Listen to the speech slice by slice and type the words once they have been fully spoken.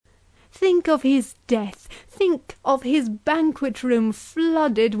Think of his death, think of his banquet-room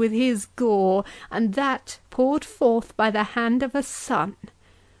flooded with his gore, and that poured forth by the hand of a son."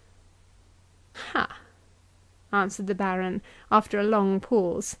 "Ha!" answered the Baron, after a long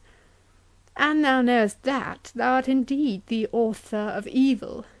pause, "an thou knowest that, thou art indeed the author of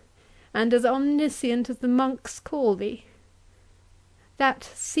evil, and as omniscient as the monks call thee. That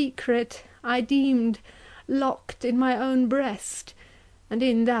secret I deemed locked in my own breast, and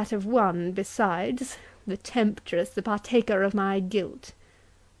in that of one, besides, the temptress, the partaker of my guilt.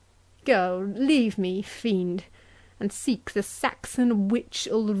 Go, leave me, fiend, and seek the Saxon witch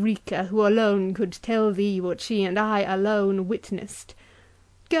Ulrica, who alone could tell thee what she and I alone witnessed.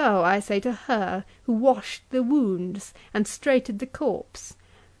 Go, I say, to her who washed the wounds, and straighted the corpse,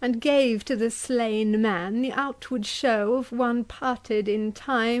 and gave to the slain man the outward show of one parted in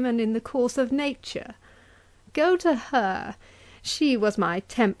time and in the course of nature. Go to her, she was my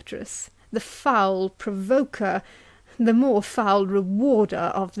temptress, the foul provoker, the more foul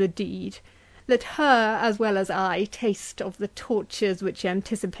rewarder of the deed. Let her, as well as I, taste of the tortures which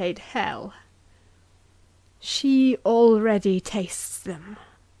anticipate hell." "She already tastes them,"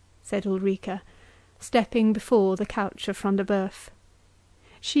 said Ulrica, stepping before the couch of Front de Bœuf.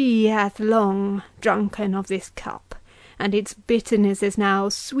 "She hath long drunken of this cup, and its bitterness is now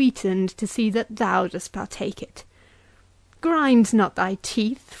sweetened to see that thou dost partake it. Grind not thy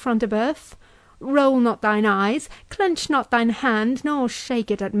teeth, Front de Bœuf, roll not thine eyes, clench not thine hand, nor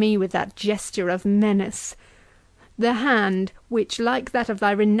shake it at me with that gesture of menace. The hand which, like that of thy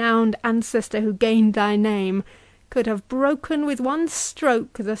renowned ancestor who gained thy name, could have broken with one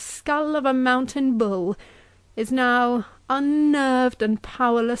stroke the skull of a mountain bull, is now unnerved and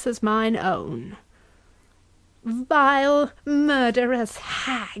powerless as mine own." "Vile, murderous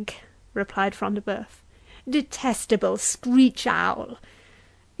hag!" replied Front de Bœuf, "detestable screech-owl!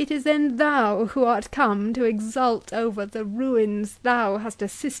 It is then thou who art come to exult over the ruins thou hast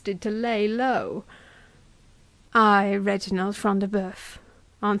assisted to lay low?" "Ay, Reginald Front de Bœuf,"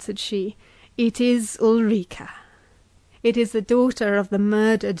 answered she, "it is Ulrica. It is the daughter of the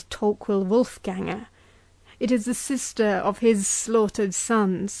murdered Torquil Wolfganger. It is the sister of his slaughtered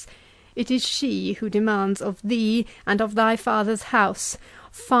sons. It is she who demands of thee and of thy father's house,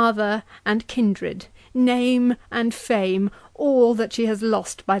 father and kindred, name and fame, all that she has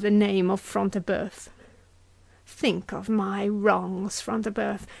lost by the name of Front de Bœuf. Think of my wrongs, Front de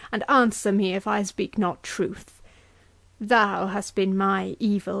Bœuf, and answer me if I speak not truth. Thou hast been my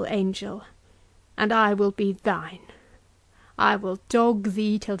evil angel, and I will be thine. I will dog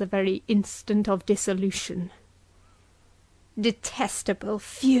thee till the very instant of dissolution." "Detestable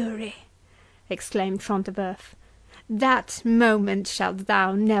fury!" exclaimed Front de Bœuf, "that moment shalt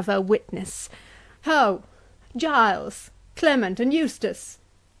thou never witness. Ho, Giles, Clement, and Eustace!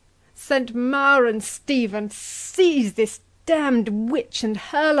 St. Maur and Stephen, seize this damned witch and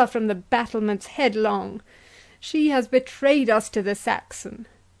hurl her from the battlements headlong. She has betrayed us to the Saxon.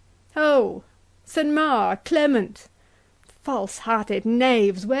 Ho, St. Maur, Clement! False-hearted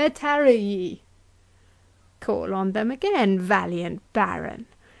knaves, where tarry ye?" "Call on them again, valiant Baron,"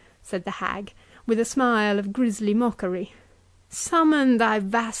 said the hag, with a smile of grisly mockery. "Summon thy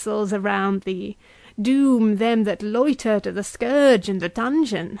vassals around thee, doom them that loiter to the scourge and the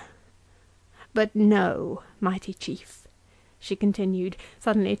dungeon. But know, mighty chief," she continued,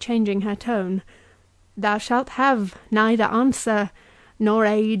 suddenly changing her tone, "thou shalt have neither answer, nor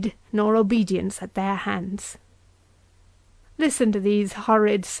aid, nor obedience at their hands. Listen to these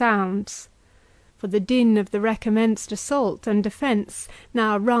horrid sounds," for the din of the recommenced assault and defence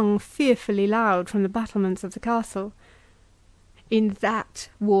now rung fearfully loud from the battlements of the castle. "In that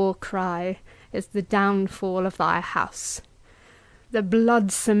war cry is the downfall of thy house. The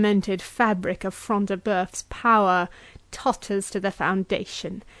blood-cemented fabric of Front de Bœuf's power totters to the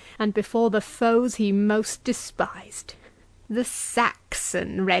foundation, and before the foes he most despised. The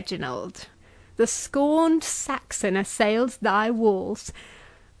Saxon, Reginald, the scorned Saxon assails thy walls.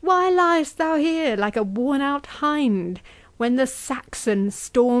 Why liest thou here like a worn-out hind, when the Saxon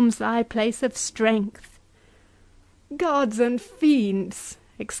storms thy place of strength?" "Gods and fiends!"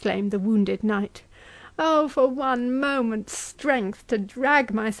 exclaimed the wounded knight, "oh, for one moment's strength to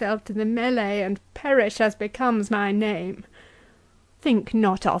drag myself to the melee, and perish as becomes my name!" "Think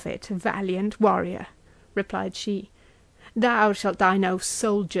not of it, valiant warrior," replied she. "Thou shalt die no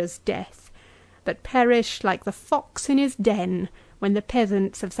soldier's death, but perish like the fox in his den, when the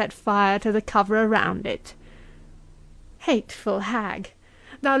peasants have set fire to the cover around it." "Hateful hag,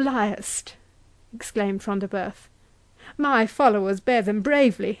 thou liest!" exclaimed Front de Bœuf. "My followers bear them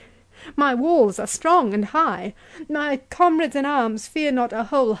bravely. My walls are strong and high. My comrades in arms fear not a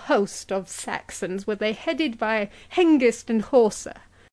whole host of Saxons, were they headed by Hengist and Horsa.